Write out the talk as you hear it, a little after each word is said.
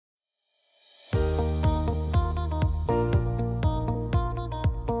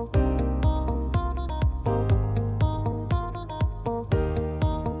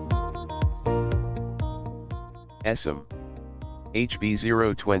ESSOM.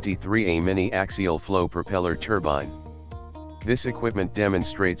 HB023A mini axial flow propeller turbine. This equipment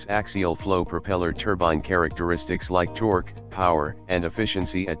demonstrates axial flow propeller turbine characteristics like torque, power, and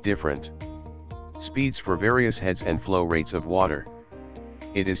efficiency at different speeds for various heads and flow rates of water.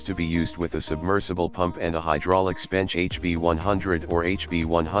 It is to be used with a submersible pump and a hydraulics bench HB100 or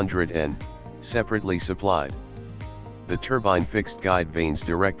HB100N, separately supplied. The turbine fixed guide vanes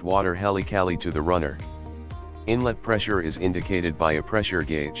direct water helically to the runner. Inlet pressure is indicated by a pressure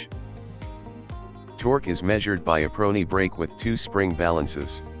gauge. Torque is measured by a Prony brake with 2 spring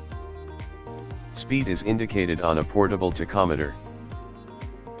balances. Speed is indicated on a portable tachometer.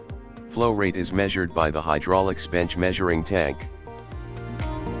 Flow rate is measured by the hydraulics bench measuring tank.